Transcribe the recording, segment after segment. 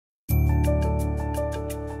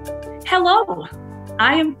Hello,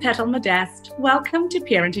 I am Petal Modeste. Welcome to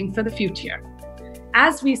Parenting for the Future.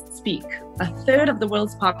 As we speak, a third of the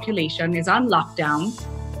world's population is on lockdown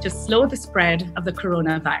to slow the spread of the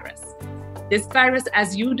coronavirus. This virus,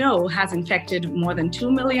 as you know, has infected more than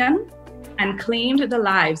 2 million and claimed the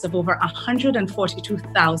lives of over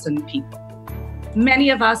 142,000 people. Many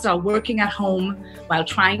of us are working at home while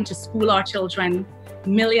trying to school our children.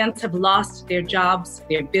 Millions have lost their jobs,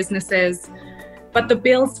 their businesses, but the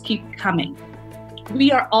bills keep coming.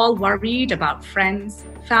 We are all worried about friends,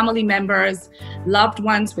 family members, loved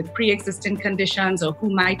ones with pre-existing conditions or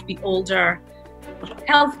who might be older.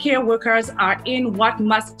 Healthcare workers are in what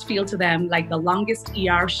must feel to them like the longest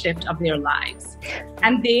ER shift of their lives.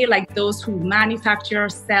 And they, like those who manufacture,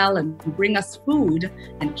 sell, and bring us food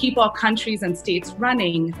and keep our countries and states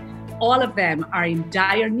running, all of them are in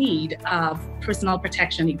dire need of personal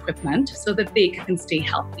protection equipment so that they can stay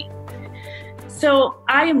healthy. So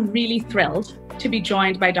I am really thrilled to be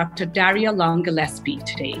joined by Dr. Darria Long-Gillespie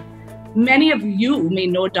today. Many of you may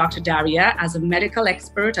know Dr. Darria as a medical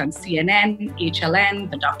expert on CNN, HLN,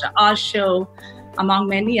 the Dr. Oz Show, among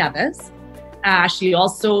many others. She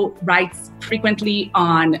also writes frequently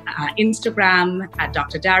on Instagram at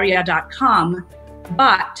drdarria.com,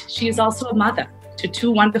 but she is also a mother to 2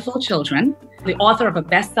 wonderful children, the author of a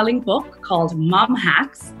best-selling book called Mom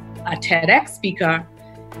Hacks, a TEDx speaker,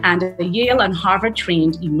 and a Yale and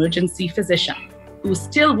Harvard-trained emergency physician who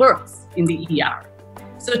still works in the ER.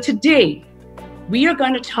 So today, we are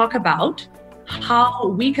going to talk about how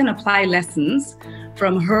we can apply lessons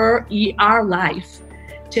from her ER life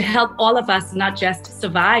to help all of us not just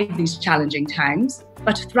survive these challenging times,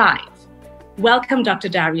 but thrive. Welcome, Dr.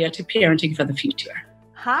 Darria, to Parenting for the Future.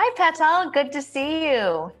 Hi, Petal. Good to see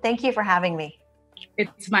you. Thank you for having me.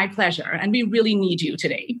 It's my pleasure, and we really need you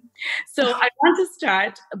today. So I want to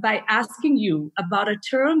start by asking you about a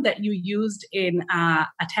term that you used in a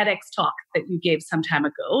TEDx talk that you gave some time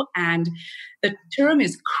ago, and the term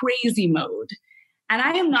is crazy mode. And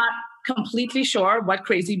I am not completely sure what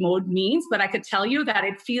crazy mode means, but I could tell you that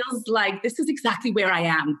it feels like this is exactly where I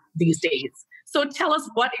am these days. So tell us,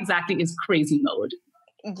 what exactly is crazy mode?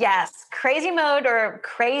 Yes, crazy mode or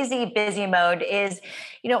crazy busy mode is,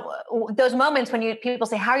 those moments when people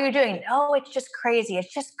say, how are you doing? Oh, it's just crazy.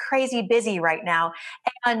 It's just crazy busy right now.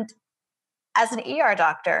 And as an ER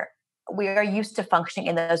doctor, we are used to functioning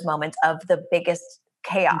in those moments of the biggest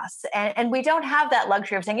chaos. And we don't have that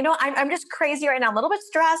luxury of saying, I'm just crazy right now. I'm a little bit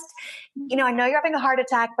stressed. I know you're having a heart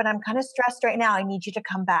attack, but I'm kind of stressed right now. I need you to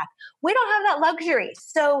come back. We don't have that luxury.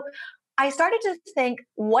 So I started to think,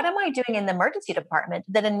 what am I doing in the emergency department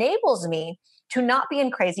that enables me to not be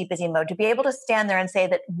in crazy busy mode, to be able to stand there and say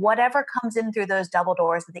that whatever comes in through those double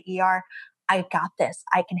doors of the ER, I got this,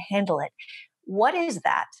 I can handle it. What is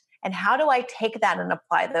that? And how do I take that and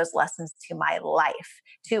apply those lessons to my life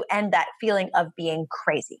to end that feeling of being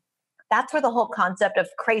crazy? That's where the whole concept of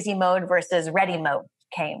crazy mode versus ready mode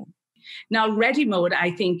came. Now, ready mode,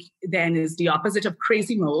 I think, then is the opposite of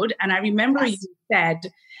crazy mode. And I remember you said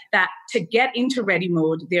that to get into ready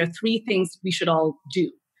mode, there are 3 things we should all do.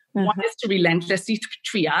 Mm-hmm. One is to relentlessly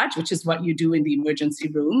triage, which is what you do in the emergency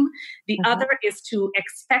room. The other is to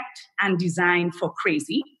expect and design for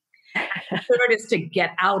crazy. And the third is to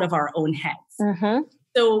get out of our own heads.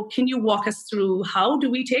 So can you walk us through, how do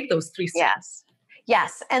we take those 3 steps?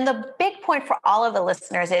 Yes. And the big point for all of the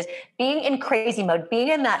listeners is being in crazy mode, being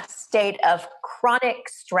in that state of chronic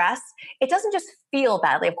stress. It doesn't just feel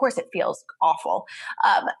badly. Of course, it feels awful.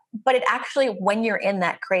 But it actually, when you're in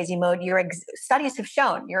that crazy mode, studies have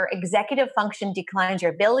shown your executive function declines,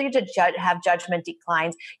 your ability to have judgment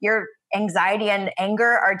declines, your anxiety and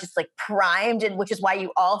anger are just like primed, and which is why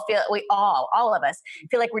all of us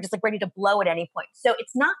feel like we're just like ready to blow at any point. So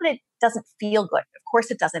it's not that it doesn't feel good. Of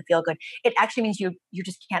course it doesn't feel good. It actually means you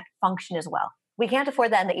just can't function as well. We can't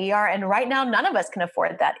afford that in the ER. And right now, none of us can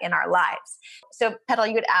afford that in our lives. So Petal,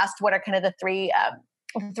 you had asked what are kind of the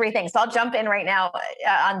 3 things. So I'll jump in right now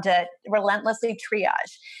onto relentlessly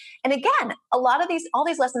triage. And again, all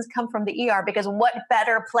these lessons come from the ER, because what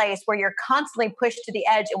better place where you're constantly pushed to the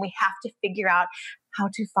edge and we have to figure out how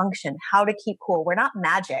to function, how to keep cool. We're not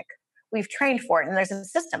magic. We've trained for it, and there's a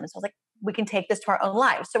system. So like, we can take this to our own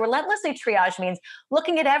lives. So relentlessly triage means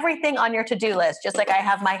looking at everything on your to-do list, just like I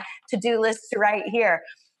have my to-do list right here.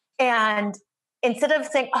 And instead of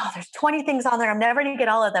saying, oh, there's 20 things on there, I'm never going to get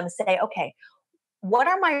all of them, say, okay, what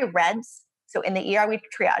are my reds? So in the ER, we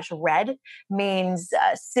triage. Red means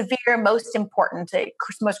severe, most important,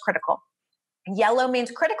 most critical. Yellow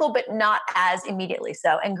means critical, but not as immediately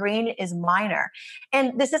so. And green is minor.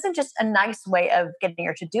 And this isn't just a nice way of getting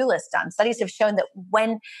your to-do list done. Studies have shown that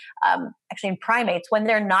when, actually in primates, when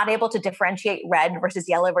they're not able to differentiate red versus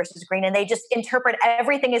yellow versus green, and they just interpret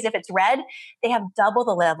everything as if it's red, they have double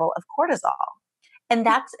the level of cortisol. And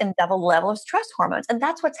that's in double the level of stress hormones. And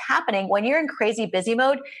that's what's happening when you're in crazy busy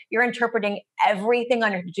mode. You're interpreting everything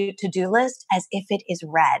on your to-do list as if it is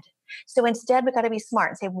red. So instead, we got to be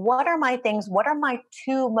smart and say, what are my things? What are my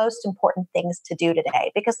two most important things to do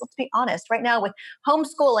today? Because let's be honest, right now with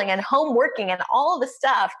homeschooling and home working and all of the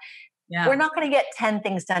stuff, we're not going to get 10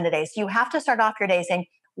 things done today. So you have to start off your day saying,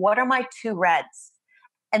 what are my two reds?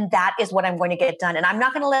 And that is what I'm going to get done. And I'm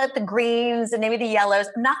not going to let the greens and maybe the yellows,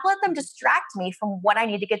 I'm not going to let them distract me from what I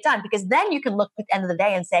need to get done. Because then you can look at the end of the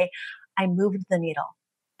day and say, I moved the needle.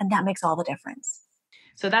 And that makes all the difference.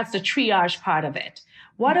 So that's the triage part of it.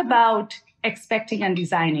 What about expecting and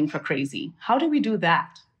designing for crazy? How do we do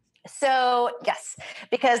that? So yes,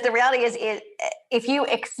 because the reality is if you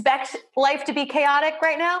expect life to be chaotic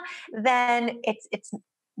right now, then it's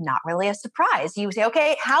not really a surprise. You say,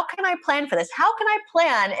 okay, how can I plan for this? How can I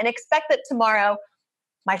plan and expect that tomorrow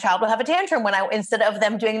my child will have a tantrum instead of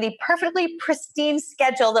them doing the perfectly pristine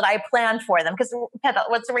schedule that I planned for them? Because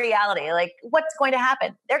what's the reality? Like, what's going to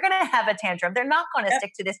happen? They're going to have a tantrum. They're not going to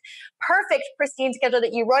stick to this perfect pristine schedule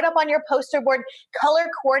that you wrote up on your poster board, color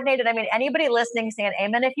coordinated. I mean, anybody listening saying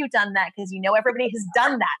amen if you've done that, because you know everybody has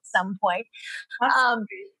done that at some point.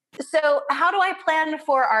 So how do I plan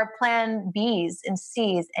for our plan Bs and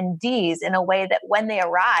Cs and Ds in a way that when they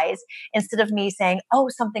arise, instead of me saying, oh,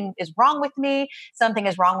 something is wrong with me, something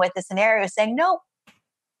is wrong with the scenario, saying, no,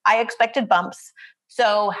 I expected bumps.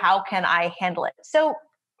 So how can I handle it? So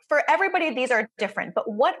for everybody, these are different,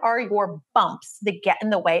 but what are your bumps that get in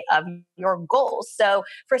the way of your goals? So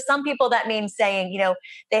for some people, that means saying,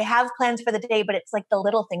 they have plans for the day, but it's like the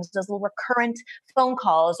little things, those little recurrent phone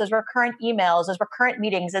calls, those recurrent emails, those recurrent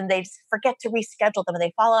meetings, and they forget to reschedule them and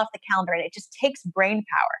they fall off the calendar and it just takes brain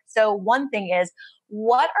power. So one thing is,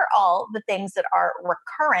 what are all the things that are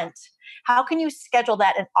recurrent? How can you schedule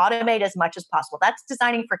that and automate as much as possible? That's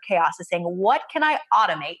designing for chaos, is saying, what can I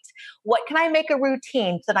automate? What can I make a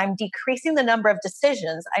routine so that I'm decreasing the number of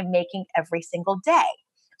decisions I'm making every single day?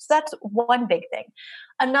 So that's one big thing.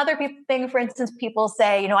 Another thing, for instance, people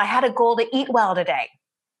say, I had a goal to eat well today.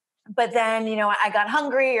 But then, I got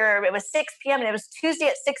hungry, or it was 6 p.m. and it was Tuesday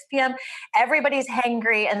at 6 p.m. Everybody's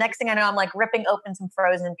hangry. And next thing I know, I'm like ripping open some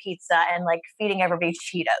frozen pizza and like feeding everybody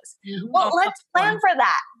Cheetos. Well, let's plan for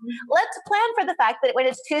that. Let's plan for the fact that when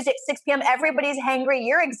it's Tuesday at 6 p.m., everybody's hangry,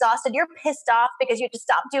 you're exhausted, you're pissed off because you have to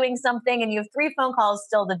stop doing something and you have 3 phone calls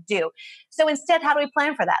still to do. So instead, how do we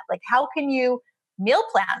plan for that? Like, how can you meal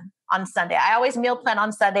plan on Sunday? I always meal plan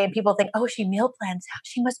on Sunday and people think, oh, she meal plans.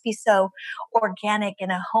 She must be so organic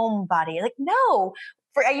and a homebody. Like, no.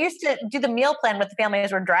 I used to do the meal plan with the family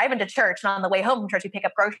as we're driving to church, and on the way home from church, we pick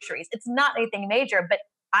up groceries. It's not anything major, but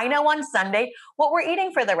I know on Sunday what we're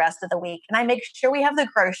eating for the rest of the week. And I make sure we have the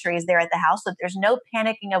groceries there at the house so that there's no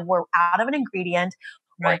panicking of we're out of an ingredient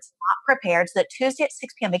or it's not prepared. So that Tuesday at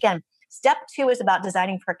 6 p.m., again, step 2 is about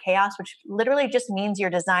designing for chaos, which literally just means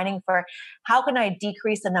you're designing for how can I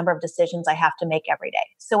decrease the number of decisions I have to make every day.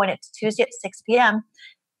 So when it's Tuesday at 6 p.m.,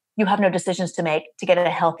 you have no decisions to make to get a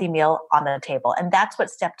healthy meal on the table. And that's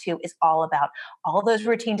what step 2 is all about. All those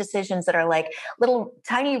routine decisions that are like little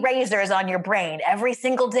tiny razors on your brain every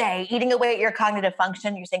single day, eating away at your cognitive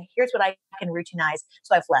function. You're saying, here's what I can routinize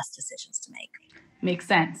so I have less decisions to make. Makes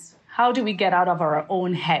sense. How do we get out of our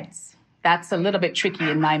own heads? That's a little bit tricky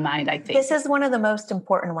in my mind, I think. This is one of the most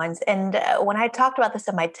important ones. And when I talked about this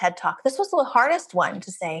in my TED Talk, this was the hardest one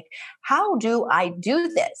to say, how do I do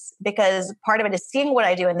this? Because part of it is seeing what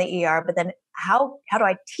I do in the ER, but then how do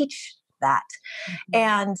I teach that?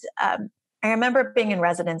 And I remember being in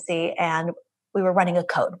residency and we were running a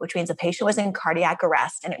code, which means a patient was in cardiac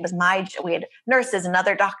arrest. And it was we had nurses and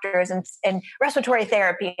other doctors and respiratory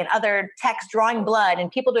therapy and other techs drawing blood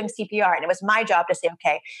and people doing CPR. And it was my job to say,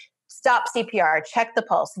 okay, stop CPR, check the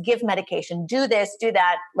pulse, give medication, do this, do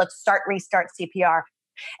that. Let's restart CPR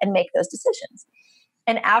and make those decisions.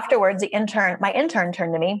 And afterwards, my intern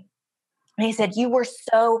turned to me and he said, you were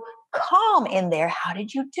so calm in there. How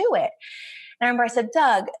did you do it? And I remember I said,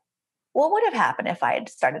 Doug, what would have happened if I had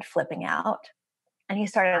started flipping out? And he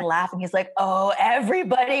started laughing. He's like, oh,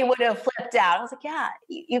 everybody would have flipped out. I was like, yeah,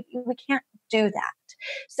 we can't do that.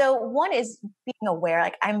 So one is being aware.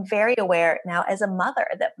 Like, I'm very aware now as a mother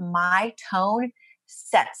that my tone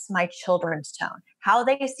sets my children's tone. How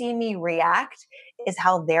they see me react is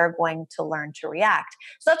how they're going to learn to react.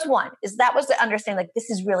 So that's one, that was to understand, like, this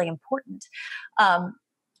is really important.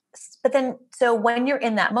 But then, so when you're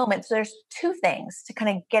in that moment, so there's two things to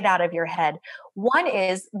kind of get out of your head. One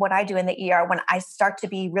is what I do in the ER when I start to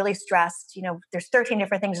be really stressed. There's 13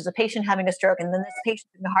 different things. There's a patient having a stroke, and then this patient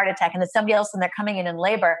having a heart attack, and then somebody else, and they're coming in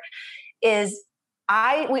labor.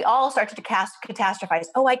 We all start to catastrophize.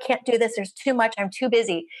 Oh, I can't do this. There's too much. I'm too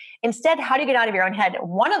busy. Instead, how do you get out of your own head?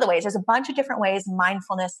 One of the ways, there's a bunch of different ways,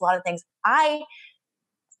 mindfulness, a lot of things. I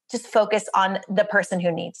just focus on the person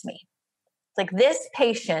who needs me. It's like, this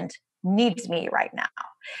patient needs me right now.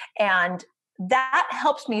 And that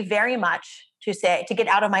helps me very much to get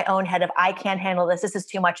out of my own head of, I can't handle this. This is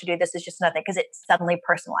too much to do. This is just nothing, because it suddenly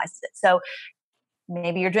personalizes it. So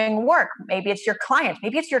maybe you're doing work. Maybe it's your client.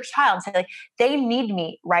 Maybe it's your child. Say, like, they need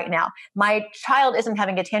me right now. My child isn't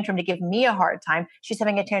having a tantrum to give me a hard time. She's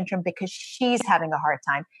having a tantrum because she's having a hard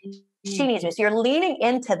time. She needs me. So you're leaning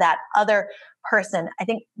into that other person. I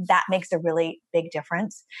think that makes a really big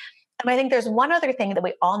difference. And I think there's one other thing that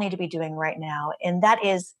we all need to be doing right now, and that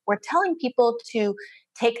is we're telling people to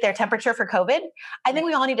take their temperature for COVID. I think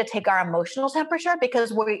we all need to take our emotional temperature,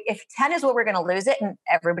 because if 10 is where we're going to lose it, and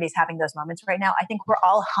everybody's having those moments right now, I think we're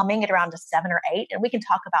all humming it around to 7 or 8, and we can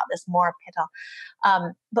talk about this more,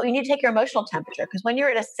 Pital. But you need to take your emotional temperature, because when you're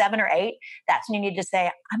at a 7 or 8, that's when you need to say,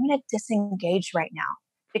 I'm going to disengage right now,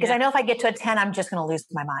 because I know if I get to a 10, I'm just going to lose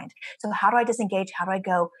my mind. So how do I disengage? How do I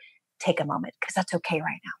go take a moment? Because that's okay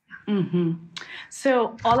right now. Mm-hmm.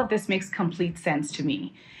 So all of this makes complete sense to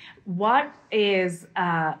me. What is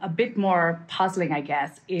a bit more puzzling, I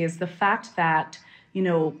guess, is the fact that,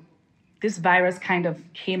 this virus kind of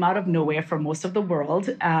came out of nowhere for most of the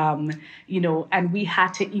world, and we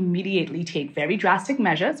had to immediately take very drastic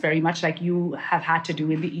measures, very much like you have had to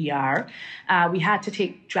do in the ER. We had to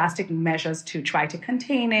take drastic measures to try to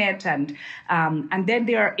contain it, and then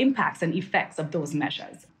there are impacts and effects of those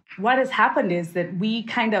measures. What has happened is that we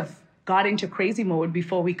kind of got into crazy mode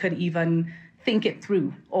before we could even think it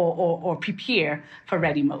through or prepare for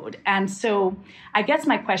ready mode. And so I guess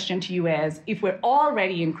my question to you is, if we're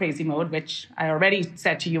already in crazy mode, which I already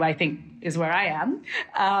said to you, I think is where I am,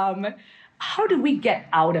 how do we get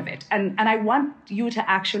out of it? And I want you to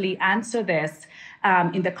actually answer this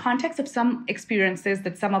in the context of some experiences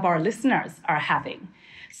that some of our listeners are having.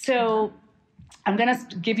 So I'm going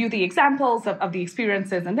to give you the examples of the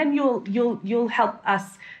experiences, and then you'll help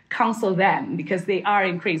us counsel them, because they are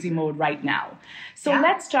in crazy mode right now. So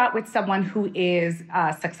Let's start with someone who is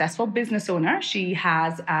a successful business owner. She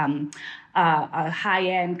has a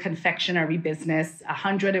high-end confectionery business,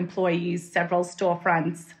 100 employees, several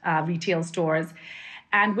storefronts, retail stores.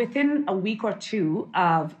 And within a week or two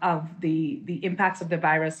of the impacts of the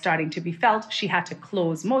virus starting to be felt, she had to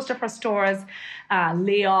close most of her stores,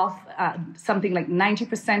 lay off something like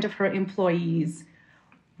 90% of her employees.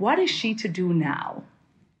 What is she to do now?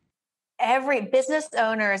 Every business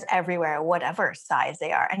owners everywhere, whatever size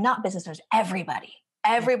they are, and not business owners, everybody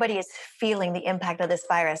is feeling the impact of this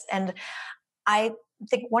virus. And I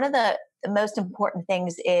think one of the most important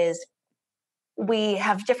things is we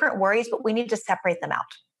have different worries, but we need to separate them out,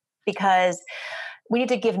 because we need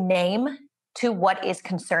to give name to what is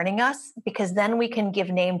concerning us, because then we can give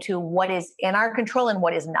name to what is in our control and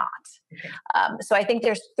what is not. Okay. So I think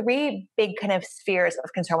there's 3 big kind of spheres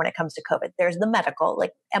of concern when it comes to COVID. There's the medical,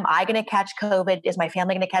 like, am I going to catch COVID? Is my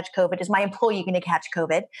family going to catch COVID? Is my employee going to catch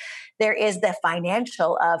COVID? There is the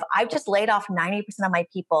financial of, I've just laid off 90% of my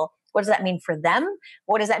people. What does that mean for them?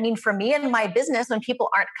 What does that mean for me and my business when people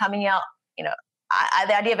aren't coming out?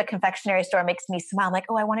 The idea of a confectionery store makes me smile. I'm like,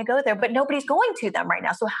 oh, I want to go there, but nobody's going to them right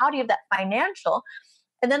now. So how do you have that financial?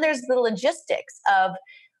 And then there's the logistics of,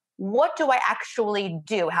 what do I actually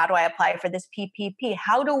do? How do I apply for this PPP?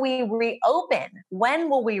 How do we reopen? When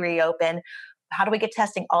will we reopen? How do we get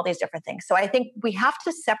testing? All these different things. So I think we have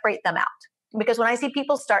to separate them out, because when I see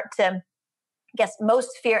people start to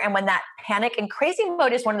most fear, and when that panic and crazy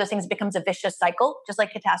mode is one of those things that becomes a vicious cycle, just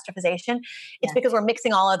like catastrophization, it's because we're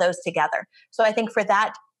mixing all of those together. So I think for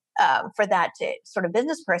that sort of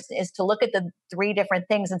business person is to look at the 3 different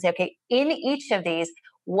things and say, okay, in each of these,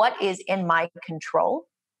 what is in my control?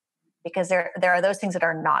 Because there are those things that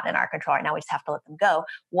are not in our control right now. We just have to let them go.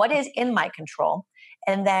 What is in my control?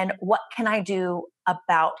 And then what can I do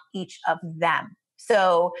about each of them?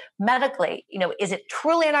 So medically, is it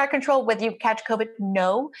truly in our control whether you catch COVID?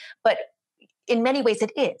 No, but in many ways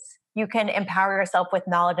it is. You can empower yourself with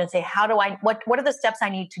knowledge and say, what are the steps I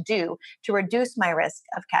need to do to reduce my risk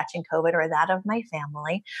of catching COVID or that of my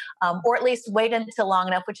family? Or at least wait until long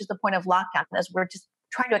enough, which is the point of lockdown, as we're just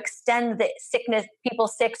trying to extend the sickness, people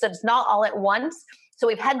sick, so it's not all at once. So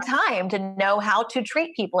we've had time to know how to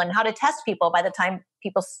treat people and how to test people by the time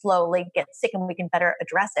people slowly get sick, and we can better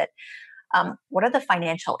address it. What are the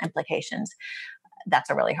financial implications?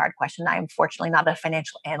 That's a really hard question. I'm fortunately not a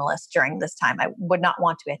financial analyst during this time. I would not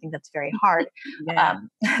want to be. I think that's very hard. Yeah.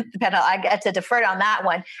 But I get to defer on that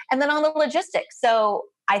one. And then on the logistics. So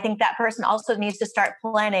I think that person also needs to start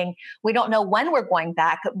planning. We don't know when we're going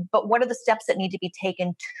back, but what are the steps that need to be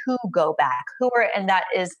taken to go back? Who are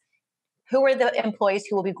the employees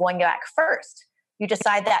who will be going back first? You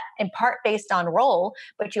decide that in part based on role,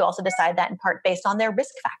 but you also decide that in part based on their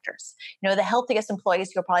risk factors. The healthiest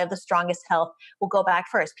employees who will probably have the strongest health will go back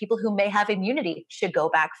first. People who may have immunity should go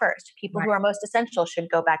back first. People who are most essential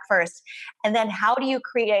should go back first. And then how do you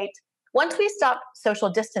create, once we stop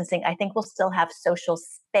social distancing, I think we'll still have social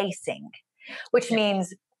spacing, which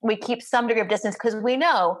means we keep some degree of distance because we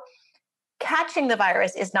know catching the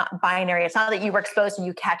virus is not binary. It's not that you were exposed and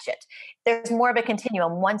you catch it. There's more of a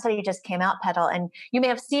continuum. One study just came out, Petal, and you may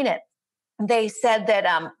have seen it. They said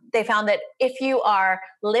that they found that if you are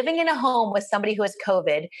living in a home with somebody who has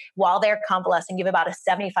COVID while they're convalescing, you have about a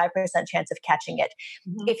 75% chance of catching it.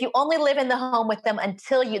 Mm-hmm. If you only live in the home with them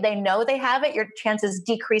until they know they have it, your chances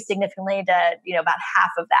decrease significantly to about half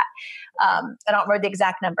of that. I don't remember the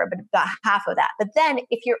exact number, but about half of that. But then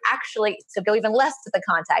if you're so go even less to the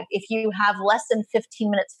contact, if you have less than 15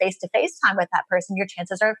 minutes face-to-face time with that person, your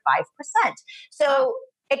chances are 5%. So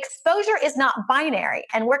exposure is not binary,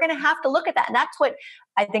 and we're going to have to look at that. And that's what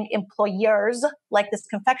I think employers like this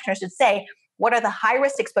confectioner should say. What are the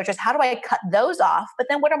high-risk exposures? How do I cut those off? But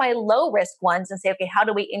then what are my low-risk ones? And say, okay, how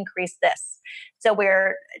do we increase this? So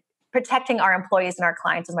we're protecting our employees and our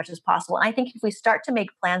clients as much as possible. And I think if we start to make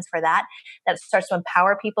plans for that, that starts to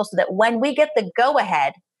empower people so that when we get the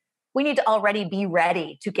go-ahead, we need to already be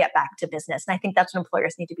ready to get back to business. And I think that's what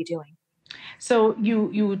employers need to be doing. So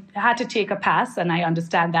you had to take a pass, and I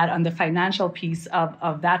understand that, on the financial piece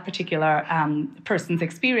of that particular person's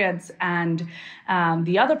experience. And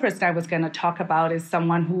the other person I was going to talk about is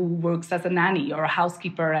someone who works as a nanny or a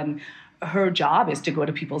housekeeper, and her job is to go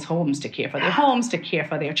to people's homes, to care for their homes, to care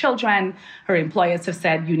for their children. Her employers have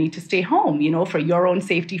said, you need to stay home, for your own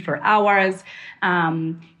safety, for ours.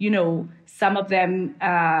 Some of them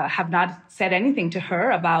have not said anything to her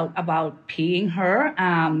about paying her,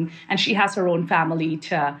 and she has her own family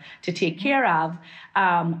to take care of.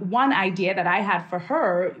 One idea that I had for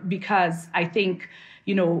her, because I think,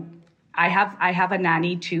 I have a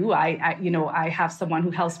nanny too. I have someone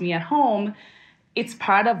who helps me at home. It's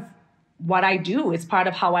part of what I do. It's part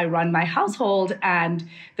of how I run my household, and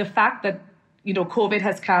the fact that COVID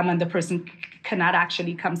has come and the person cannot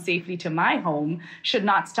actually come safely to my home should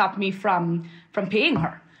not stop me from paying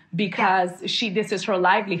her, because this is her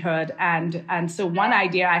livelihood. And so one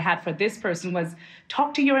idea I had for this person was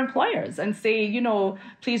talk to your employers and say,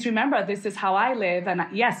 please remember, this is how I live. And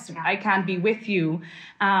yes, I can be with you.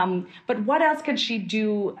 But what else can she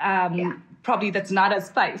do? Probably that's not as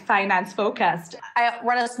finance focused. I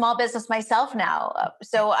run a small business myself now.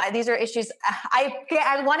 So these are issues.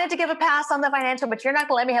 I wanted to give a pass on the financial, but you're not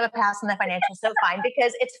going to let me have a pass on the financial. So fine,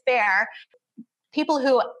 because it's fair. People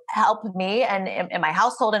who help me and in my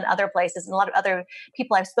household and other places, and a lot of other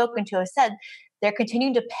people I've spoken to have said they're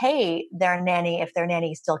continuing to pay their nanny if their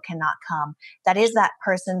nanny still cannot come. That is that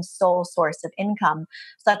person's sole source of income.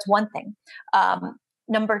 So that's one thing.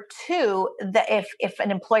 Number two, that if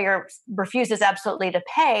an employer refuses absolutely to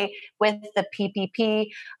pay with the PPP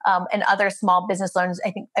and other small business loans,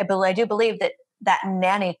 I do believe that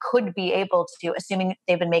nanny could be able to, assuming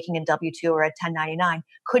they've been making a W-2 or a 1099,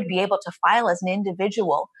 could be able to file as an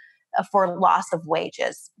individual for loss of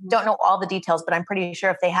wages. Don't know all the details, but I'm pretty sure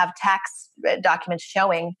if they have tax documents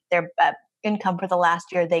showing their income for the last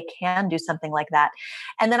year, they can do something like that.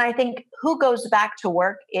 And then I think who goes back to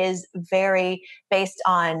work is very based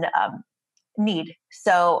on need.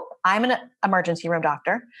 So I'm an emergency room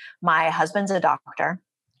doctor. My husband's a doctor.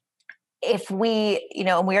 If we,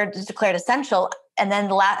 and we are declared essential, and then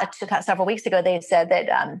several weeks ago, they said that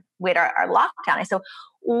we had our lockdown. I said,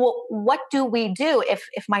 what do we do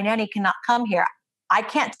if my nanny cannot come here? I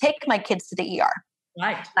can't take my kids to the ER.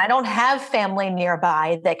 Right. I don't have family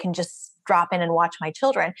nearby that can just drop in and watch my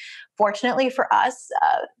children. Fortunately for us,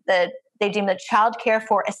 they deem that childcare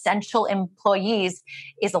for essential employees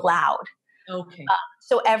is allowed. Okay.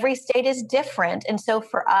 So every state is different. And so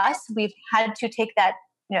for us, we've had to take that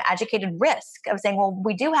educated risk of saying, well,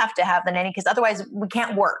 we do have to have the nanny because otherwise we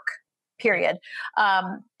can't work, period.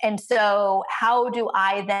 And so how do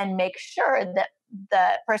I then make sure that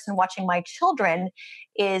the person watching my children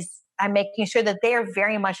I'm making sure that they are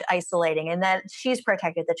very much isolating and that she's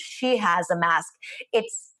protected, that she has a mask.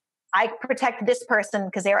 It's I protect this person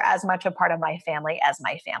because they're as much a part of my family as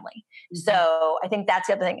my family. Mm-hmm. So I think that's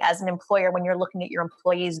the other thing as an employer, when you're looking at your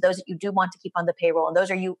employees, those that you do want to keep on the payroll and those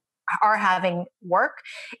you are having work,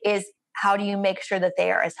 is how do you make sure that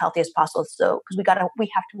they are as healthy as possible? So, because we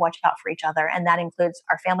have to watch out for each other, and that includes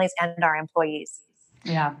our families and our employees.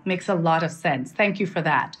 Yeah, makes a lot of sense. Thank you for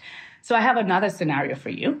that. So I have another scenario for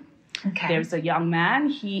you. Okay. There's a young man.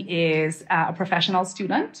 He is a professional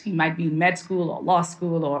student. He might be in med school or law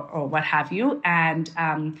school or what have you. And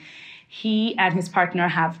he and his partner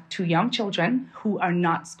have 2 young children who are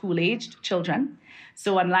not school-aged children.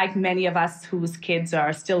 So unlike many of us whose kids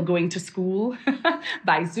are still going to school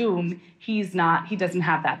by Zoom, he doesn't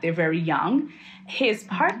have that. They're very young. His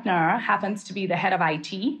partner happens to be the head of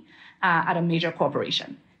IT at a major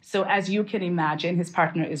corporation. So as you can imagine, his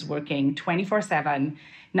partner is working 24/7.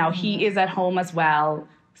 Now he is at home as well,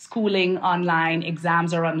 schooling online,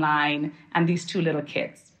 exams are online, and these 2 little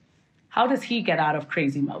kids. How does he get out of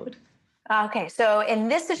crazy mode? Okay, so in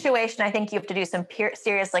this situation, I think you have to do some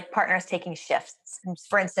serious, like, partners taking shifts.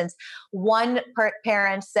 For instance, one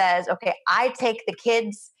parent says, okay, I take the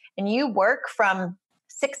kids and you work from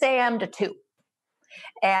 6 a.m. to 2.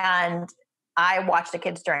 And I watch the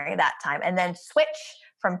kids during that time, and then switch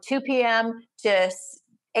from 2 p.m. to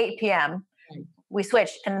 8 p.m. We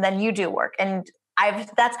switch, and then you do work. And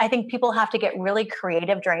I think people have to get really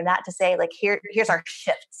creative during that to say, like, here's our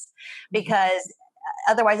shifts, because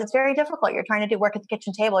otherwise it's very difficult. You're trying to do work at the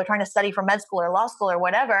kitchen table, or trying to study for med school or law school or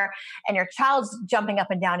whatever, and your child's jumping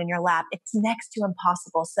up and down in your lap. It's next to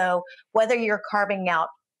impossible. So whether you're carving out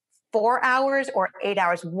 4 hours or 8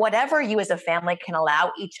 hours, whatever you as a family can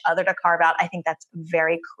allow each other to carve out, I think that's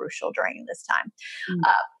very crucial during this time.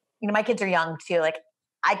 Mm. My kids are young too. Like,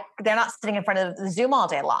 they're not sitting in front of the Zoom all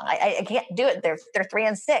day long. I can't do it. They're 3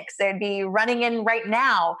 and 6. They'd be running in right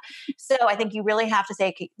now. So I think you really have to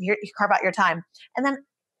say, you carve out your time. And then,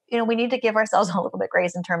 we need to give ourselves a little bit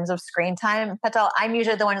grace in terms of screen time. Patel, I'm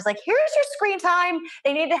usually the one who's like, here's your screen time.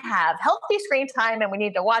 They need to have healthy screen time, and we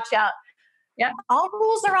need to watch out. Yeah, all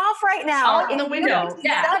rules are off right now. Out the window.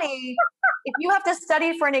 If you have to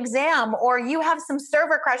study for an exam, or you have some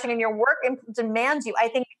server crashing and your work demands you, I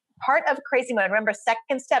think part of crazy mode, remember,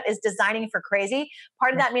 second step is designing for crazy.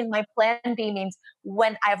 Part of that means my plan B means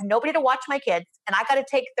when I have nobody to watch my kids and I got to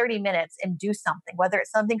take 30 minutes and do something, whether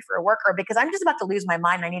it's something for work or because I'm just about to lose my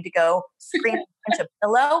mind, I need to go scream into a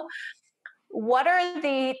pillow. What are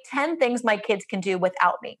the 10 things my kids can do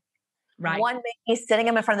without me? Right. One may be sitting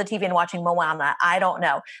them in front of the TV and watching Moana. I don't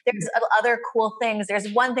know. There's other cool things. There's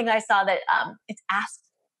one thing I saw that it's asked,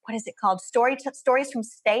 what is it called? Stories from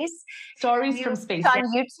Space. Stories from Space. It's on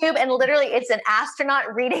YouTube, and literally it's an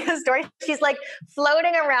astronaut reading a story. She's like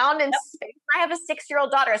floating around in space. I have a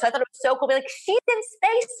 6-year-old daughter, so I thought it was so cool. Be like, she's in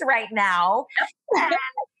space right now. And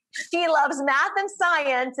she loves math and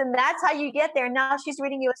science, and that's how you get there. Now she's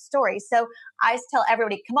reading you a story. So I tell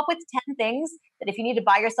everybody, come up with 10 things that if you need to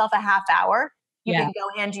buy yourself a half hour, you can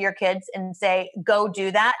go hand to your kids and say, go do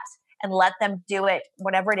that, and let them do it,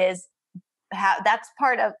 whatever it is. That's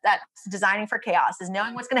part of that designing for chaos, is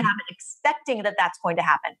knowing what's going to happen, expecting that that's going to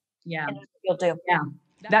happen. Yeah. And you'll do. Yeah.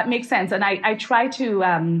 That makes sense. And I try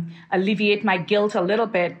to alleviate my guilt a little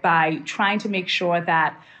bit by trying to make sure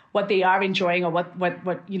that what they are enjoying, or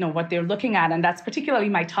what they're looking at. And that's particularly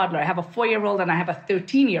my toddler. I have a 4-year-old and I have a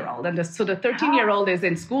 13-year-old. And so the 13-year-old is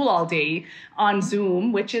in school all day on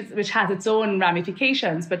Zoom, which has its own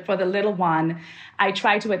ramifications. But for the little one, I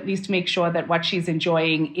try to at least make sure that what she's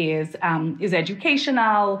enjoying is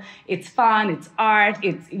educational, it's fun, it's art,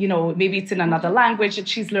 it's, maybe it's in another language that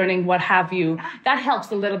she's learning, what have you. That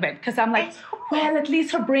helps a little bit, because I'm like, well, at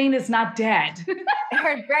least her brain is not dead.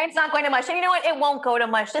 Her brain's not going to mush. And you know what? It won't go to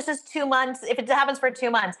mush. This is 2 months, if it happens for 2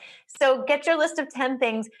 months. So get your list of 10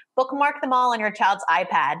 things, bookmark them all on your child's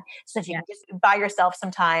iPad so that you can just buy yourself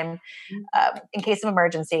some time in case of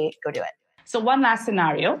emergency. Go do it. So one last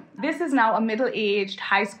scenario. This is now a middle-aged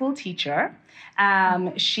high school teacher.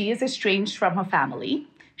 She is estranged from her family.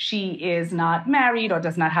 She is not married or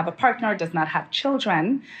does not have a partner, does not have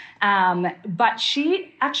children, but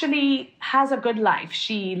she actually has a good life.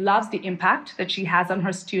 She loves the impact that she has on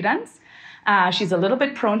her students. She's a little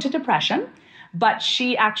bit prone to depression, but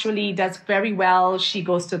she actually does very well. She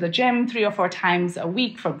goes to the gym 3 or 4 times a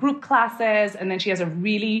week for group classes, and then she has a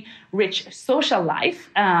really rich social life.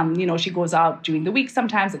 She goes out during the week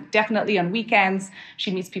sometimes, and definitely on weekends. She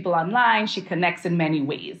meets people online. She connects in many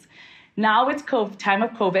ways. Now it's time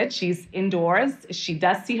of COVID. She's indoors. She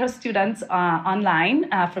does see her students online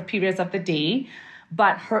for periods of the day,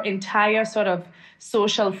 but her entire sort of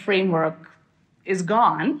social framework is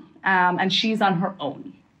gone, and she's on her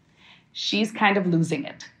own. She's kind of losing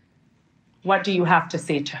it. What do you have to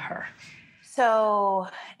say to her? So,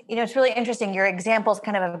 it's really interesting. Your examples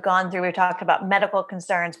kind of have gone through. We talked about medical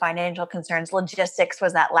concerns, financial concerns, logistics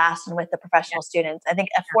was that last one with the professional students. I think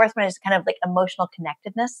a fourth one is kind of like emotional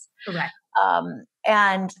connectedness. Correct.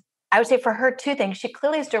 And I would say for her, two things. She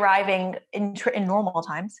clearly is deriving in normal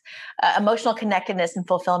times, emotional connectedness and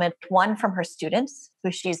fulfillment, one from her students,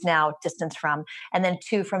 who she's now distanced from, and then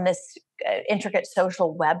two from this intricate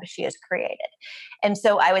social web she has created. And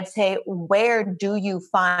so I would say, where do you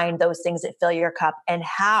find those things that fill your cup, and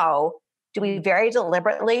how do we very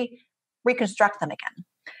deliberately reconstruct them again?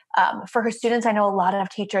 For her students, I know a lot of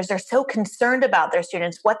teachers, they're so concerned about their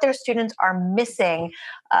students, what their students are missing,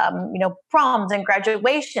 proms and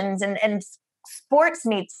graduations and sports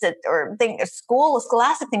meets or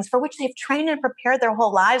scholastic things for which they've trained and prepared their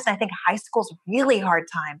whole lives. And I think high school's a really hard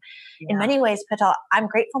time. Yeah. In many ways, Patel, I'm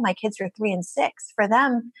grateful my kids are 3 and 6. For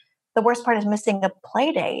them, the worst part is missing a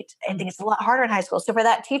play date. I think it's a lot harder in high school. So for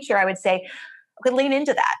that teacher, I would say, could lean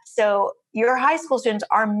into that. So your high school students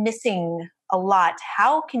are missing a lot.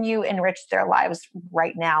 How can you enrich their lives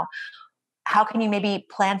right now? How can you maybe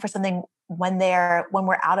plan for something when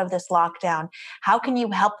we're out of this lockdown? How can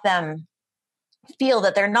you help them feel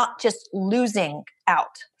that they're not just losing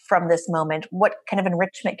out from this moment? What kind of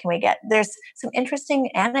enrichment can we get? There's some interesting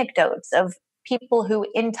anecdotes of people who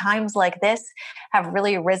in times like this have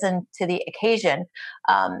really risen to the occasion.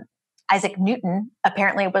 Isaac Newton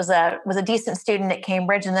apparently was a decent student at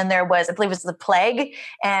Cambridge. And then there was, I believe it was the plague,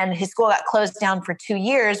 and his school got closed down for 2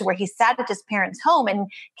 years, where he sat at his parents' home and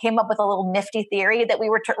came up with a little nifty theory that we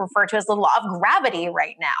were refer to as the law of gravity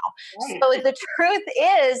right now. Right. So the truth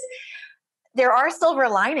is, there are silver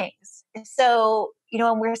linings. So,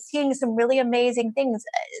 and we're seeing some really amazing things.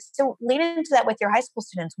 So lean into that with your high school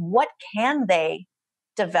students. What can they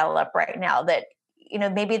develop right now that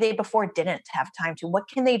maybe they before didn't have time to? What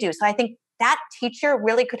can they do? So I think that teacher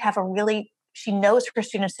really could have she knows her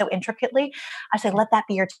students so intricately. I say, let that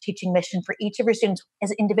be your teaching mission for each of your students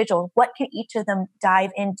as individuals. What can each of them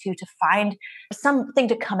dive into to find something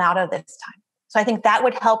to come out of this time? So I think that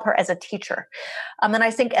would help her as a teacher. And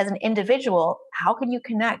I think as an individual, how can you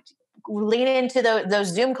connect? Lean into those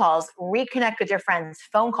Zoom calls, reconnect with your friends,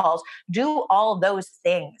 phone calls, do all those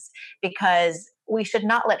things, because we should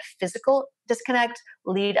not let physical disconnect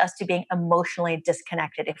lead us to being emotionally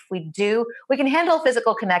disconnected. If we do, we can handle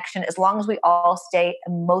physical connection as long as we all stay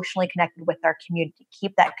emotionally connected with our community,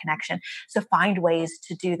 keep that connection. So find ways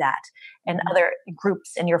to do that and other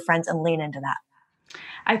groups and your friends, and lean into that.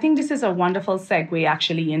 I think this is a wonderful segue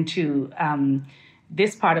actually into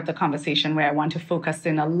this part of the conversation, where I want to focus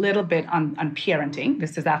in a little bit on parenting.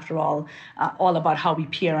 This is, after all about how we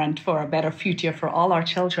parent for a better future for all our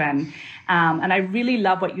children. And I really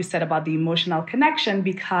love what you said about the emotional connection,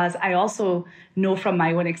 because I also know from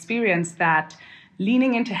my own experience that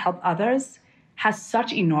leaning in to help others has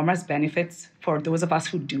such enormous benefits for those of us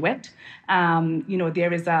who do it.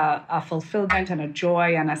 There is a fulfillment and a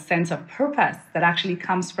joy and a sense of purpose that actually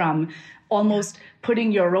comes from almost putting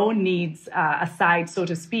your own needs aside, so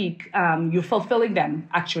to speak. You're fulfilling them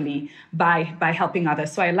actually by helping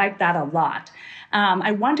others. So I like that a lot.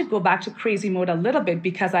 I want to go back to crazy mode a little bit,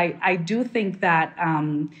 because I do think that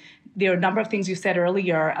there are a number of things you said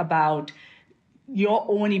earlier about your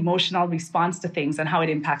own emotional response to things and how it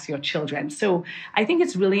impacts your children. So I think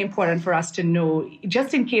it's really important for us to know,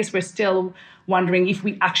 just in case we're still wondering if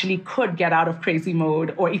we actually could get out of crazy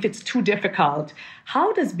mode, or if it's too difficult,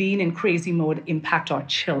 how does being in crazy mode impact our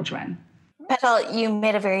children? Petal, you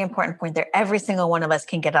made a very important point there. Every single one of us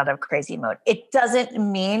can get out of crazy mode. It doesn't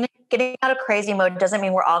mean getting out of crazy mode doesn't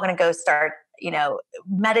mean we're all going to go start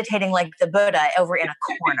meditating like the Buddha over in a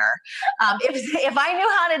corner. If I knew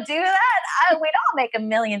how to do that, we'd all make $1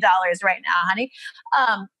 million right now, honey.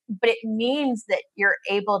 But it means that you're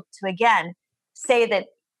able to, again, say that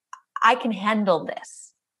I can handle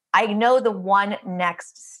this. I know the one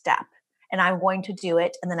next step, and I'm going to do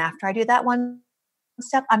it. And then after I do that one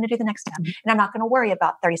step, I'm going to do the next step. And I'm not going to worry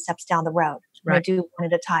about 30 steps down the road. I'm going to do one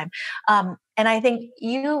at a time. And I think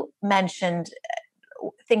you mentioned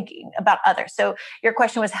thinking about others. So your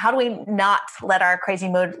question was, how do we not let our crazy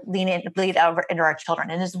mode bleed over into our children?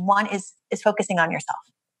 And one is focusing on yourself,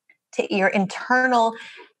 taking your internal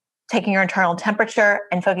temperature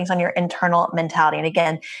and focusing on your internal mentality. And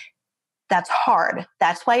again, that's hard.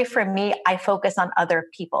 That's why for me, I focus on other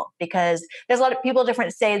people, because there's a lot of people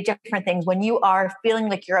say different things. When you are feeling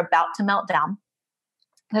like you're about to melt down,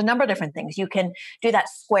 There's a number of different things. You can do that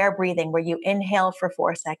square breathing where you inhale for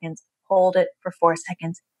 4 seconds, hold it for 4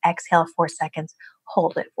 seconds, exhale 4 seconds,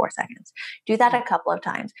 hold it 4 seconds. Do that a couple of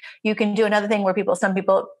times. You can do another thing where some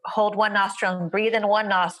people hold one nostril and breathe in one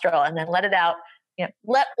nostril and then let it out.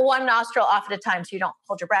 Let one nostril off at a time so you don't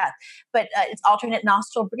hold your breath. But it's alternate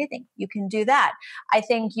nostril breathing. You can do that. I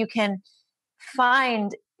think you can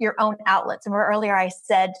find your own outlets. And earlier I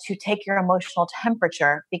said to take your emotional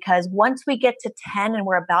temperature, because once we get to 10 and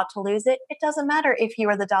we're about to lose it, it doesn't matter if you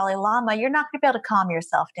are the Dalai Lama, you're not going to be able to calm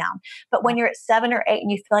yourself down. But when you're at 7 or 8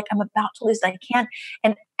 and you feel like I'm about to lose it, I can't.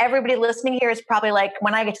 And everybody listening here is probably like,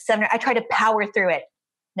 when I get to 7, I try to power through it.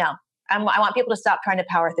 No, I want people to stop trying to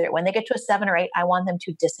power through it. When they get to a 7 or 8, I want them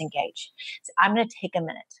to disengage. So I'm going to take a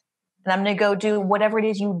minute and I'm going to go do whatever it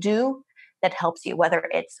is you do that helps you, whether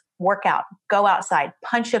it's workout, go outside,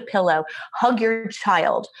 punch a pillow, hug your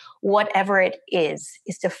child, whatever it is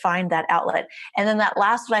to find that outlet. And then that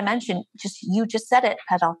last one I mentioned, you just said it,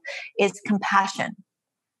 Petal, is compassion.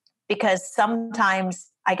 Because sometimes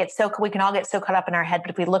we can all get so caught up in our head, but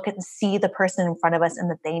if we look and see the person in front of us and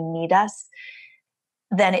that they need us,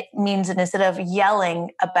 then it means that instead of yelling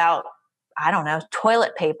about, I don't know,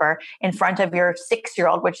 toilet paper in front of your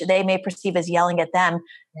 6-year-old, which they may perceive as yelling at them,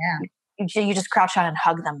 you just crouch down and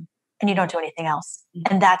hug them and you don't do anything else.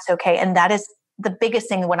 Mm-hmm. And that's okay. And that is the biggest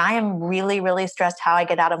thing. When I am really, really stressed, how I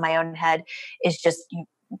get out of my own head is just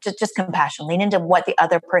compassion. Lean into what the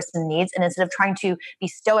other person needs. And instead of trying to be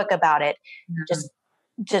stoic about it, just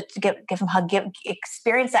give them a hug,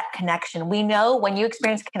 experience that connection. We know when you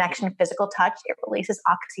experience connection, physical touch, it releases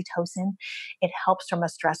oxytocin. It helps from a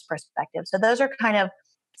stress perspective. So those are kind of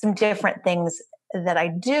some different things that I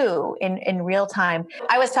do in real time.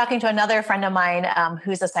 I was talking to another friend of mine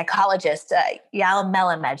who's a psychologist, Yale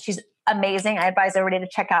Melamed. She's amazing. I advise everybody to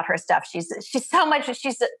check out her stuff. She's so much.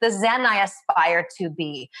 She's the Zen I aspire to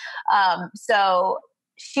be. So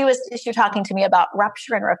she was talking to me about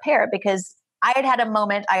rupture and repair, because I had a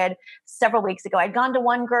moment. I had several weeks ago. I'd gone to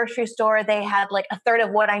one grocery store. They had like a third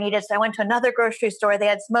of what I needed. So I went to another grocery store. They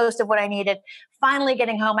had most of what I needed. Finally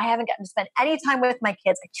getting home. I haven't gotten to spend any time with my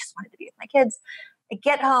kids. I just wanted to be with my kids. I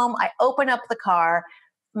get home. I open up the car.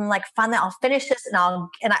 I'm like, finally, I'll finish this.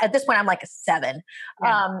 At this point, I'm like a 7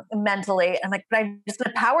 mentally. I'm like, but I'm just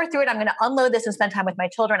going to power through it. I'm going to unload this and spend time with my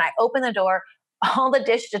children. I open the door. All the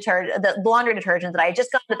the laundry detergent that I had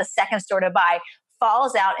just gone to the second store to buy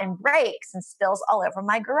falls out and breaks and spills all over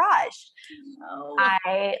my garage. Oh.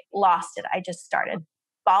 I lost it. I just started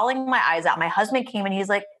bawling my eyes out. My husband came and he's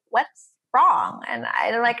like, "What's wrong?" And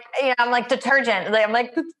I'm like, detergent. I'm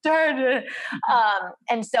like, detergent.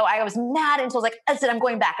 And so I was mad. And so I was like, I said, I'm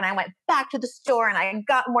going back. And I went back to the store and I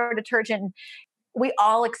got more detergent. We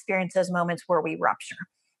all experience those moments where we rupture.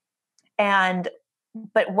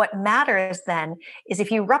 But what matters then is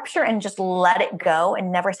if you rupture and just let it go and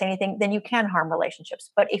never say anything, then you can harm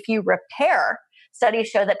relationships. But if you repair, studies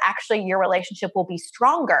show that actually your relationship will be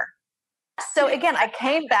stronger. So again, I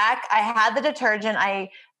came back, I had the detergent, I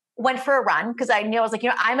went for a run because I knew, I was like,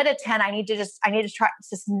 I'm at a 10. I need to try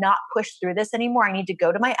just not push through this anymore. I need to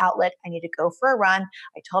go to my outlet. I need to go for a run.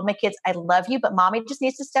 I told my kids, I love you, but mommy just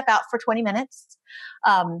needs to step out for 20 minutes.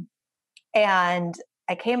 And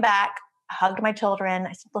I came back, hugged my children.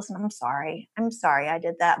 I said, listen, I'm sorry I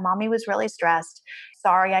did that. Mommy was really stressed.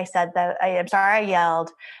 Sorry I said that. I'm sorry I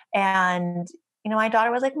yelled. And, my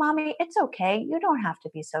daughter was like, Mommy, it's okay. You don't have to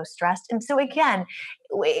be so stressed. And so again,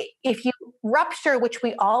 if you rupture, which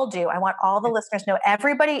we all do, I want all the listeners to know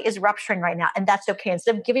everybody is rupturing right now. And that's okay.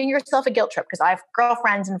 Instead of giving yourself a guilt trip, because I have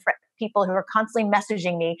girlfriends and people who are constantly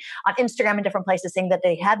messaging me on Instagram and different places saying that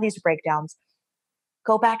they had these breakdowns,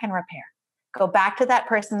 go back and repair. Go back to that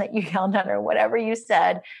person that you yelled at or whatever you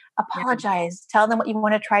said, apologize, tell them what you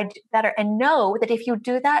want to try to do better, and know that if you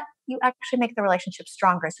do that, you actually make the relationship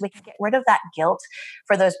stronger. So we can get rid of that guilt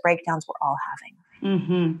for those breakdowns we're all having.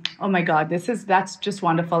 Mm-hmm. Oh my God, that's just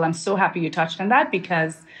wonderful. I'm so happy you touched on that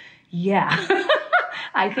because,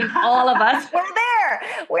 I think all of us.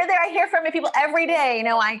 We're there. I hear from people every day.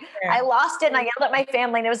 I lost it and I yelled at my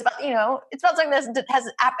family and it was about, it's about something that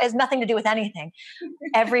has nothing to do with anything.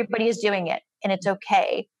 Everybody is doing it and it's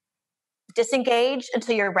okay. Disengage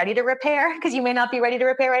until you're ready to repair, because you may not be ready to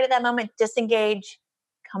repair right at that moment. Disengage,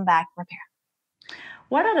 come back, repair.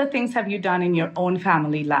 What other things have you done in your own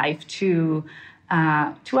family life to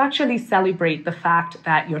actually celebrate the fact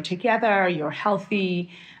that you're together, you're healthy,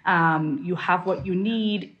 you have what you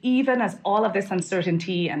need, even as all of this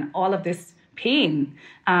uncertainty and all of this pain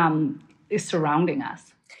is surrounding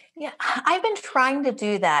us? Yeah, I've been trying to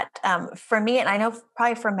do that for me, and I know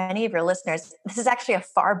probably for many of your listeners, this is actually a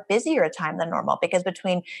far busier time than normal because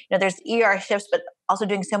between, there's ER shifts, but also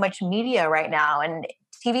doing so much media right now and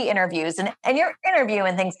TV interviews and your interview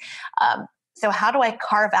and things. So how do I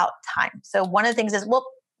carve out time? So one of the things is, well,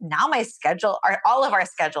 now all of our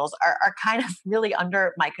schedules are kind of really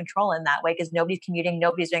under my control in that way because nobody's commuting,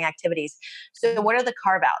 nobody's doing activities. So what are the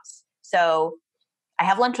carve outs? So I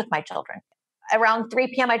have lunch with my children. Around 3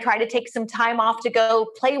 p.m., I try to take some time off to go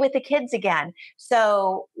play with the kids again.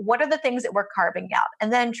 So what are the things that we're carving out?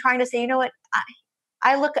 And then trying to say, you know what,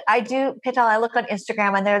 I look on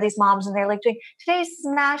Instagram and there are these moms and they're like doing today's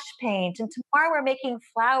smash paint. And tomorrow we're making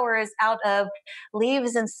flowers out of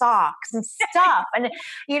leaves and socks and stuff. And,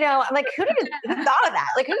 I'm like, who thought of that?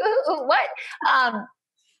 Like, what?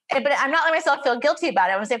 But I'm not letting myself feel guilty about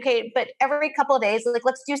it. I was like, okay, but every couple of days, like,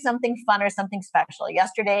 let's do something fun or something special.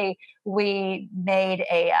 Yesterday, we made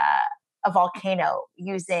a volcano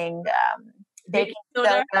using baking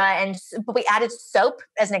soda, but we added soap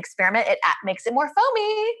as an experiment. It makes it more foamy.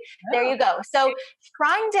 Oh. There you go. So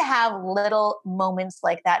trying to have little moments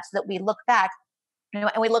like that so that we look back.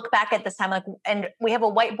 And we look back at this time, and we have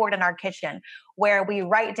a whiteboard in our kitchen where we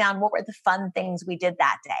write down what were the fun things we did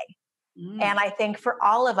that day. And I think for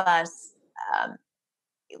all of us,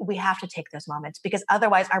 we have to take those moments because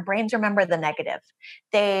otherwise our brains remember the negative.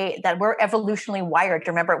 That we're evolutionally wired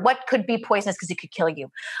to remember what could be poisonous because it could kill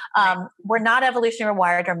you. Right. We're not evolutionary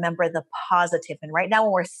wired to remember the positive. And right now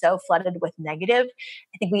when we're so flooded with negative,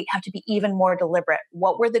 I think we have to be even more deliberate.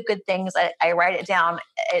 What were the good things? I write it down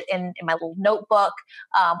in my little notebook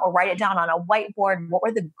or write it down on a whiteboard. What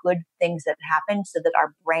were the good things that happened so that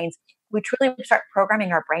our brains, we truly start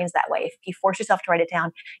programming our brains that way. If you force yourself to write it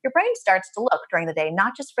down, your brain starts to look during the day,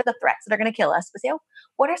 not just for the threats that are going to kill us, but say,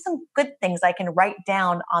 what are some good things I can write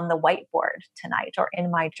down on the whiteboard tonight or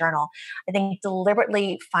in my journal? I think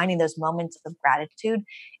deliberately finding those moments of gratitude,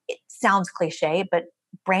 it sounds cliche, but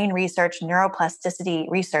brain research, neuroplasticity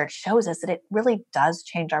research shows us that it really does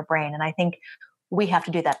change our brain. And I think we have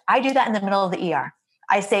to do that. I do that in the middle of the ER.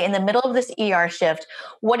 I say in the middle of this ER shift,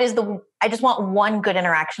 I just want one good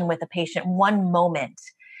interaction with a patient, one moment.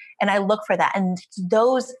 And I look for that. And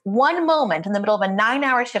those one moment in the middle of a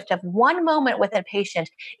 9-hour shift of one moment with a patient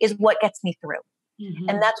is what gets me through. Mm-hmm.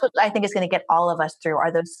 And that's what I think is going to get all of us through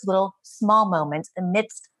are those little small moments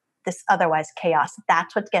amidst this otherwise chaos.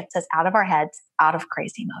 That's what gets us out of our heads, out of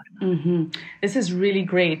crazy mode. Mm-hmm. This is really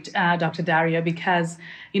great, Dr. Darria, because,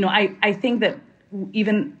 I think that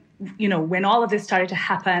even when all of this started to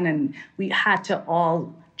happen and we had to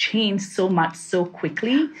all change so much so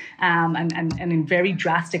quickly and in very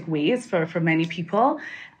drastic ways for many people,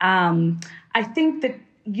 I think that,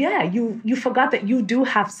 you forgot that you do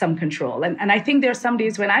have some control. And I think there are some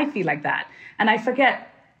days when I feel like that and I forget,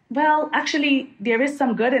 well, actually, there is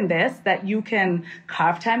some good in this that you can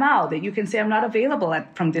carve time out, that you can say, I'm not available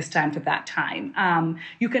from this time to that time.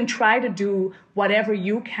 You can try to do whatever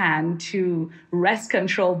you can to wrest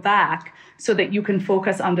control back so that you can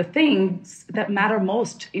focus on the things that matter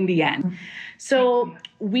most in the end. Mm-hmm. So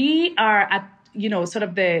we are at sort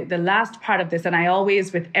of the last part of this. And I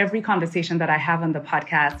always, with every conversation that I have on the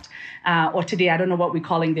podcast, or today, I don't know what we're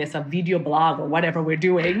calling this, a video blog or whatever we're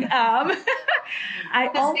doing.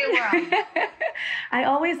 I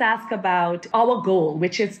always ask about our goal,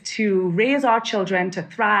 which is to raise our children to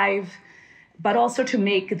thrive, but also to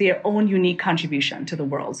make their own unique contribution to the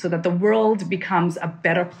world so that the world becomes a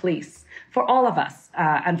better place for all of us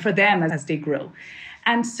and for them as they grow.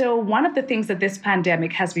 And so one of the things that this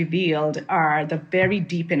pandemic has revealed are the very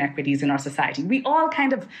deep inequities in our society. We all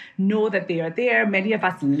kind of know that they are there. Many of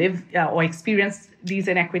us live or experience these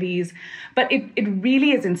inequities, but it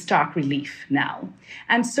really is in stark relief now.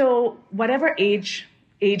 And so whatever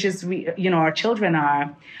ages our children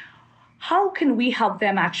are, how can we help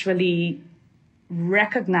them actually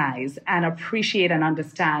recognize and appreciate and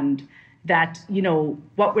understand that,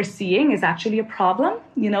 what we're seeing is actually a problem?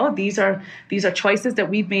 These are choices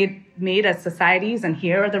that we've made as societies, and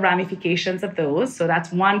here are the ramifications of those. So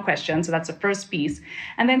that's one question. So that's the first piece.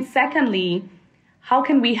 And then secondly, how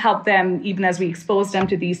can we help them, even as we expose them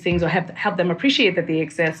to these things or help them appreciate that they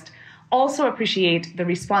exist, also appreciate the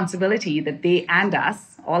responsibility that they and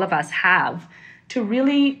us, all of us, have to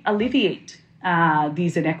really alleviate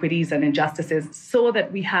these inequities and injustices so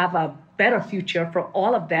that we have a better future for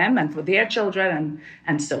all of them and for their children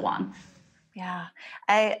and so on. Yeah,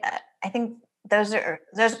 I think those sort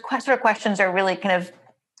of questions are really kind of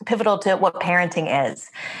pivotal to what parenting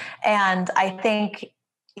is. And I think,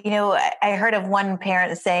 I heard of one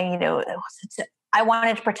parent saying, I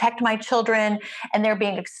wanted to protect my children, and they're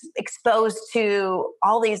being exposed to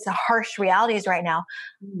all these harsh realities right now.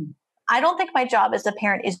 I don't think my job as a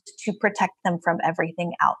parent is to protect them from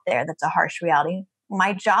everything out there that's a harsh reality.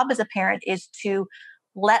 My job as a parent is to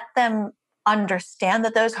let them understand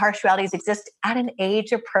that those harsh realities exist at an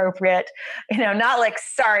age appropriate, not like,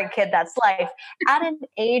 sorry, kid, that's life, at an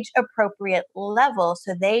age appropriate level,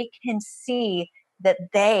 so they can see that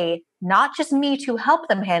they, not just me to help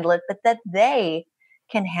them handle it, but that they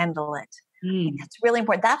can handle it. That's really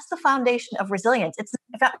important. That's the foundation of resilience.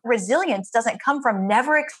 Resilience doesn't come from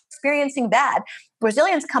never experiencing bad.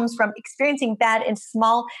 Resilience comes from experiencing bad in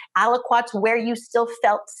small aliquots where you still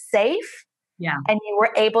felt safe. Yeah. And you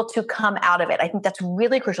were able to come out of it. I think that's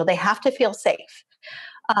really crucial. They have to feel safe.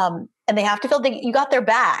 And they have to feel that you got their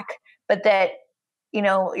back, but that,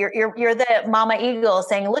 you're the mama eagle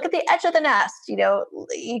saying, look at the edge of the nest,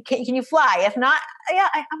 can you fly? If not, yeah,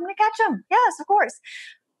 I'm going to catch them. Yes, of course.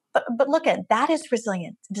 But look at that is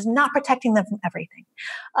resilience. It is not protecting them from everything.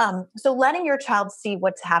 So letting your child see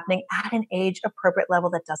what's happening at an age appropriate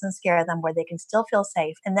level that doesn't scare them, where they can still feel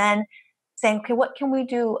safe, and then saying, okay, what can we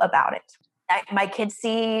do about it? My kids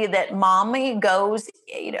see that mommy goes,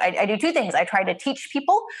 I do two things. I try to teach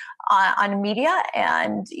people on media.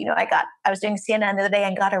 And, I was doing CNN the other day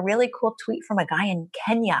and got a really cool tweet from a guy in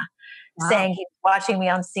Kenya saying he was watching me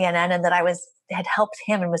on CNN and that I had helped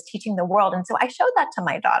him and was teaching the world. And so I showed that to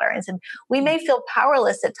my daughter and said, we may feel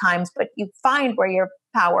powerless at times, but you find where your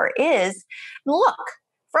power is. Look,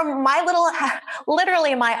 from my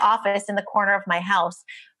literally my office in the corner of my house,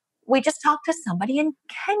 we just talked to somebody in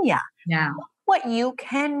Kenya. Yeah. What you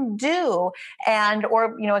can do,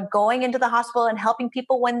 or going into the hospital and helping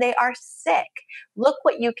people when they are sick. Look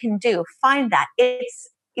what you can do. Find that. It's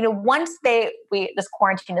once this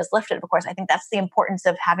quarantine is lifted, of course, I think that's the importance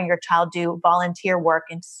of having your child do volunteer work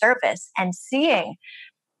in service and seeing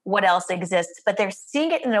what else exists. But they're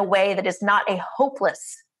seeing it in a way that is not a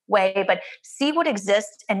hopeless way, but see what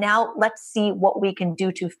exists. And now let's see what we can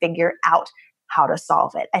do to figure out how to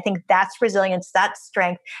solve it. I think that's resilience, that's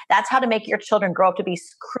strength. That's how to make your children grow up to be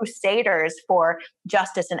crusaders for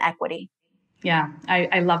justice and equity. Yeah,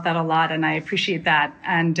 I love that a lot, and I appreciate that.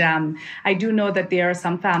 And I do know that there are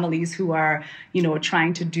some families who are,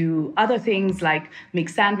 trying to do other things like make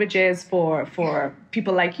sandwiches for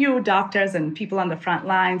people like you, doctors, and people on the front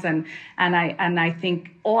lines. And I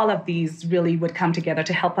think all of these really would come together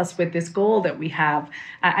to help us with this goal that we have.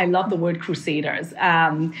 I love the word crusaders,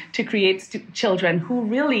 to create children who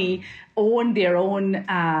really own their own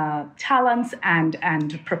talents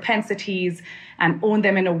and propensities, and own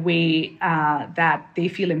them in a way that they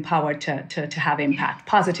feel empowered to have impact,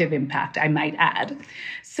 positive impact, I might add.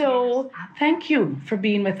 So thank you for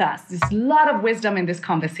being with us. There's a lot of wisdom in this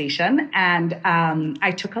conversation, and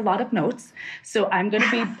I took a lot of notes. So I'm going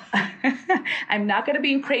to be, I'm not going to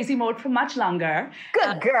be in crazy mode for much longer.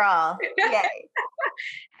 Good girl. Yay.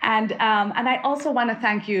 And I also want to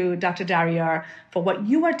thank you, Dr. Darria, for what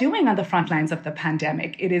you are doing on the front lines of the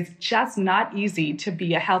pandemic. It is just not easy to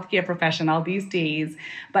be a healthcare professional these days,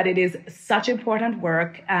 but it is such important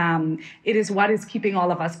work. It is what is keeping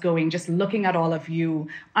all of us going, just looking at all of you,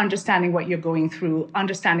 understanding what you're going through,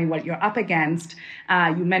 understanding what you're up against.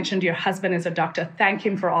 You mentioned your husband is a doctor. Thank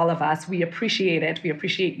him for all of us. We appreciate it. We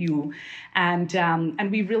appreciate you.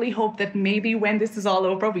 And we really hope that maybe when this is all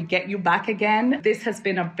over, we get you back again. This has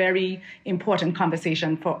been a very important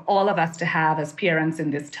conversation for all of us to have as parents in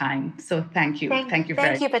this time. So thank you. Thank you,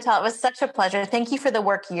 Patel. It was such a pleasure. Thank you for the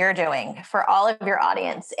work you're doing for all of your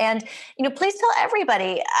audience. And, please tell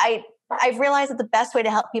everybody, I've realized that the best way to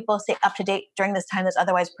help people stay up to date during this time that's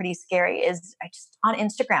otherwise pretty scary is just on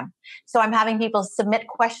Instagram. So I'm having people submit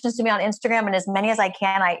questions to me on Instagram, and as many as I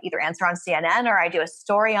can, I either answer on CNN or I do a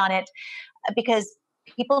story on it, because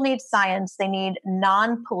people need science. They need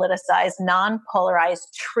non-politicized,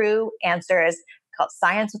 non-polarized, true answers called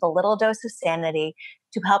science with a little dose of sanity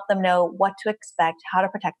to help them know what to expect, how to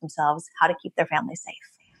protect themselves, how to keep their family safe.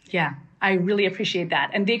 Yeah, I really appreciate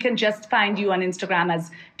that. And they can just find you on Instagram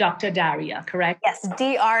as Dr. Darria, correct? Yes,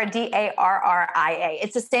 Darria.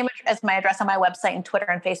 It's the same as my address on my website and Twitter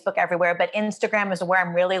and Facebook everywhere, but Instagram is where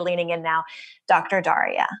I'm really leaning in now, Dr.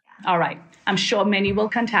 Darria. All right. I'm sure many will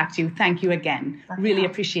contact you. Thank you again. Really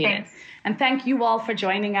appreciate it. And thank you all for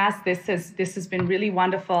joining us. This has been really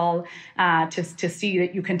wonderful to see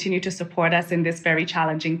that you continue to support us in this very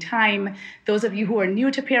challenging time. Those of you who are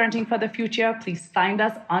new to Parenting for the Future, please find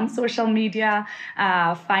us on social media.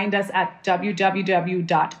 Find us at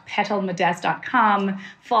www.petalmodest.com.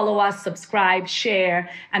 Follow us, subscribe, share,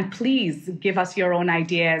 and please give us your own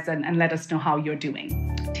ideas and let us know how you're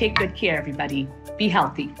doing. Take good care, everybody. Be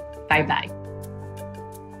healthy. Bye-bye.